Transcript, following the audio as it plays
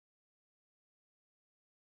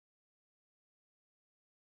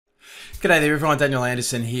G'day there everyone, Daniel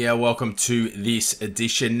Anderson here. Welcome to this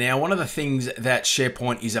edition. Now, one of the things that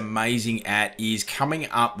SharePoint is amazing at is coming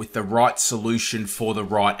up with the right solution for the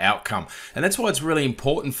right outcome. And that's why it's really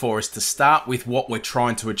important for us to start with what we're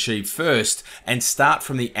trying to achieve first and start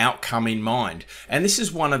from the outcome in mind. And this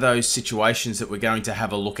is one of those situations that we're going to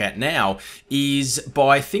have a look at now, is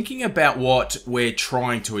by thinking about what we're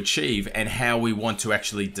trying to achieve and how we want to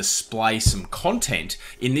actually display some content.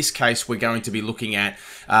 In this case, we're going to be looking at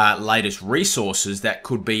latest resources that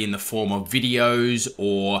could be in the form of videos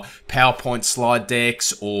or PowerPoint slide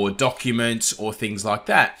decks or documents or things like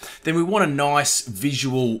that. Then we want a nice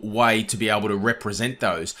visual way to be able to represent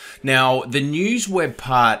those. Now, the news web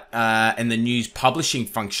part and the news publishing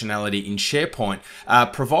functionality in SharePoint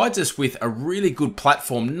provides us with a really good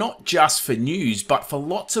platform, not just for news, but for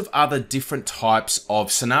lots of other different types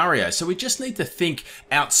of scenarios. So we just need to think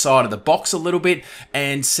outside of the box a little bit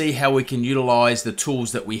and see how we can utilize the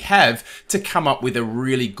tools that we have to come up with a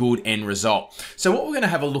really good end result. So what we're going to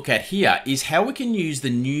have a look at here is how we can use the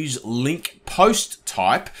news link post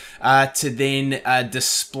type to then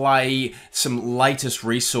display some latest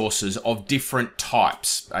resources of different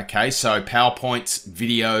types. Okay, so PowerPoints,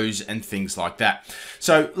 videos, and things like that.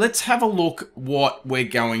 So let's have a look what we're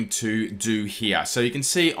going to do here. So you can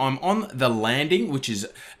see I'm on the landing, which is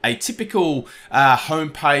a typical home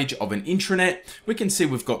page of an intranet. We can see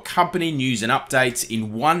we've got company news and updates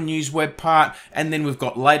in one news web part, and then we've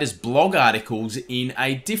got latest blog articles in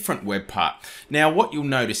a different web part. Now, what you'll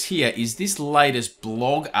notice here is this latest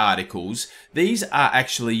blog articles, these are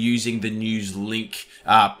actually using the news link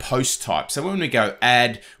post type. So when we go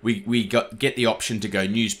add, we get the option to go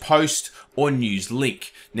news post or news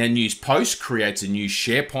link. Now, news post creates a new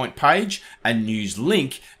SharePoint page. A news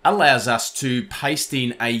link allows us to paste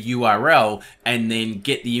in a URL and then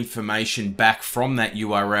get the information back from that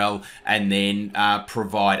URL and then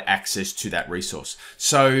provide access to that resource.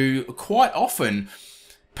 So quite often,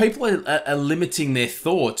 people are limiting their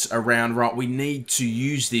thoughts around, right, we need to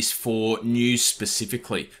use this for news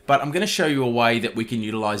specifically, but I'm going to show you a way that we can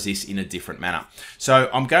utilize this in a different manner. So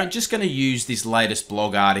I'm just going to use this latest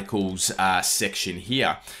blog articles section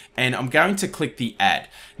here, and I'm going to click the add.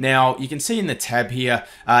 Now, you can see in the tab here,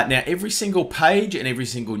 now every single page and every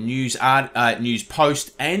single news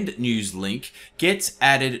post and news link gets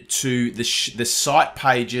added to the site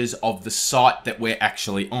pages of the site that we're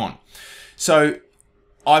actually on. So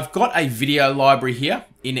I've got a video library here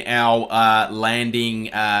in our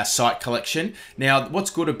landing site collection. Now,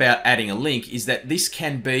 what's good about adding a link is that this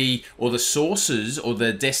can be, or the sources or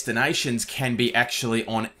the destinations can be actually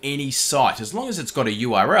on any site. As long as it's got a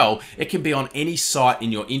URL, it can be on any site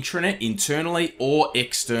in your intranet, internally or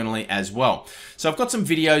externally as well. So I've got some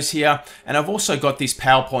videos here, and I've also got this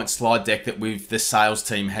PowerPoint slide deck that the sales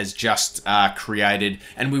team has just created,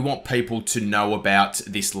 and we want people to know about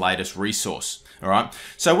this latest resource. All right.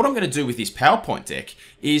 So what I'm going to do with this PowerPoint deck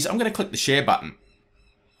is I'm going to click the share button.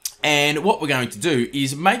 And what we're going to do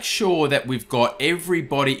is make sure that we've got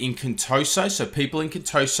everybody in Contoso. So people in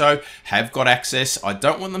Contoso have got access. I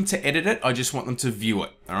don't want them to edit it. I just want them to view it.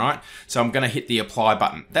 All right. So I'm going to hit the apply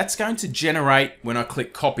button. That's going to generate, when I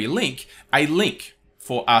click copy link, a link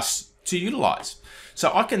for us to utilize.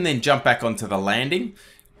 So I can then jump back onto the landing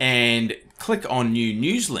and click on new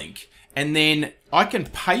news link. And then I can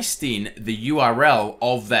paste in the URL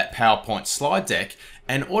of that PowerPoint slide deck,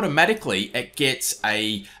 and automatically it gets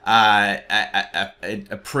a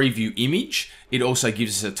preview image. It also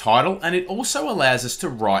gives us a title, and it also allows us to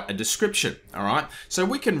write a description. All right, so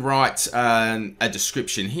we can write a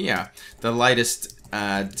description here. The latest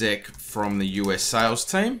deck from the US sales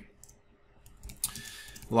team,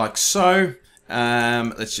 like so.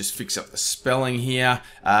 Let's just fix up the spelling here.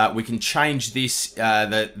 We can change this,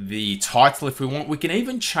 the title if we want. We can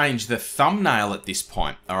even change the thumbnail at this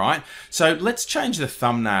point, all right? So let's change the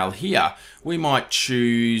thumbnail here. We might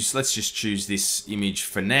choose, let's just choose this image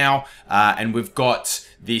for now, and we've got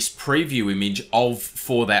this preview image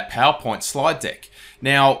for that PowerPoint slide deck.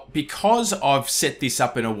 Now, because I've set this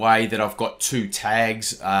up in a way that I've got two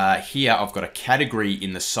tags here, I've got a category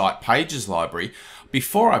in the site pages library.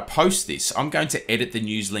 Before I post this, I'm going to edit the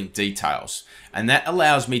news link details, and that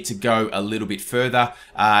allows me to go a little bit further,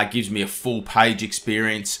 gives me a full page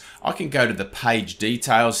experience. I can go to the page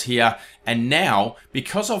details here, and now,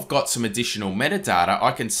 because I've got some additional metadata,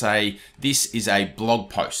 I can say this is a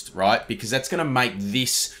blog post, right? Because that's going to make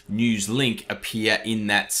this news link appear in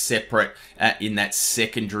that separate, in that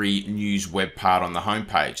secondary news web part on the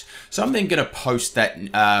homepage. So I'm then going to post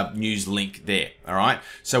that news link there, all right?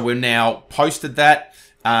 So we've now posted that.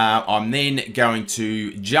 I'm then going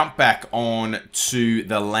to jump back on to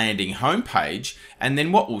the landing homepage, and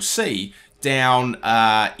then what we'll see down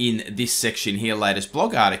in this section here, latest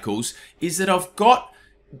blog articles, is that I've got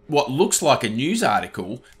what looks like a news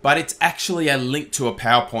article, but it's actually a link to a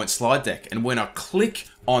PowerPoint slide deck. And when I click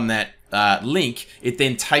on that link, it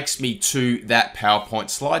then takes me to that PowerPoint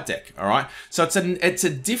slide deck. All right, so it's a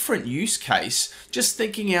different use case. Just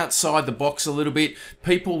thinking outside the box a little bit.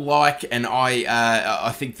 People like, and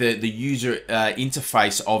I think the user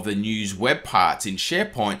interface of the news web parts in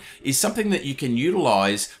SharePoint is something that you can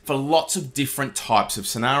utilize for lots of different types of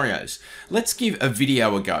scenarios. Let's give a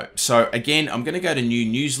video a go. So again, I'm going to go to New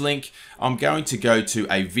News Link. I'm going to go to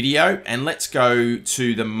a video, and let's go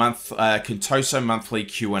to the Contoso monthly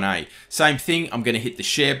Q&A. Same thing, I'm going to hit the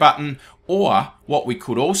share button, or what we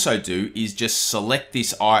could also do is just select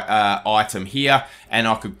this item here, and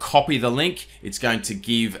I could copy the link. It's going to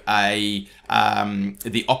give the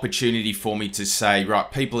opportunity for me to say,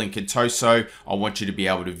 right, people in Contoso, I want you to be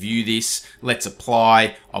able to view this. Let's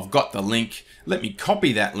apply. I've got the link. Let me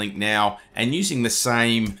copy that link now, and using the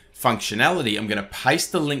same functionality, I'm going to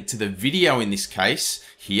paste the link to the video in this case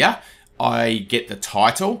here. I get the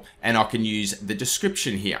title, and I can use the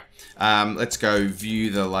description here. Let's go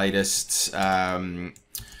view the latest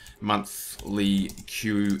monthly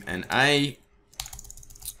Q&A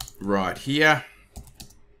right here.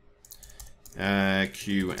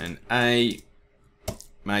 Q&A.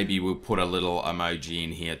 Maybe we'll put a little emoji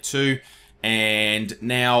in here too. And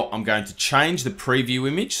now I'm going to change the preview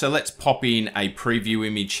image. So let's pop in a preview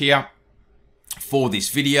image here for this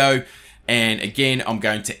video. And again, I'm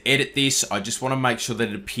going to edit this. I just want to make sure that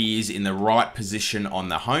it appears in the right position on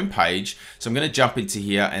the home page. So I'm going to jump into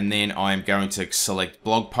here, and then I'm going to select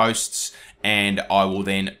blog posts, and I will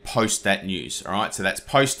then post that news. All right, so that's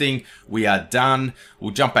posting. We are done.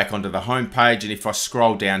 We'll jump back onto the home page, and if I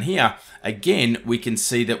scroll down here, again, we can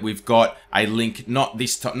see that we've got a link, not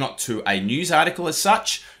to a news article as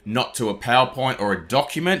such, not to a PowerPoint or a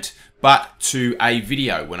document, but to a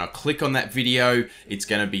video. When I click on that video, it's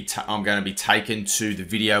going to be I'm going to be taken to the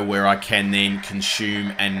video where I can then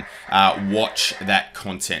consume and watch that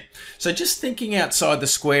content. So just thinking outside the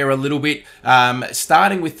square a little bit,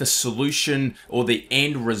 starting with the solution or the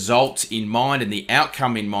end result in mind and the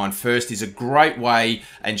outcome in mind first is a great way,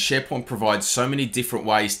 and SharePoint provides so many different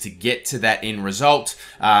ways to get to that end result.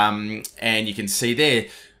 And you can see there,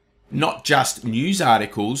 not just news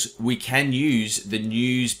articles, we can use the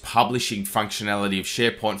news publishing functionality of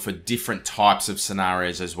SharePoint for different types of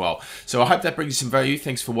scenarios as well. So I hope that brings you some value.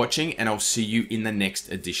 Thanks for watching, and I'll see you in the next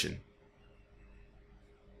edition.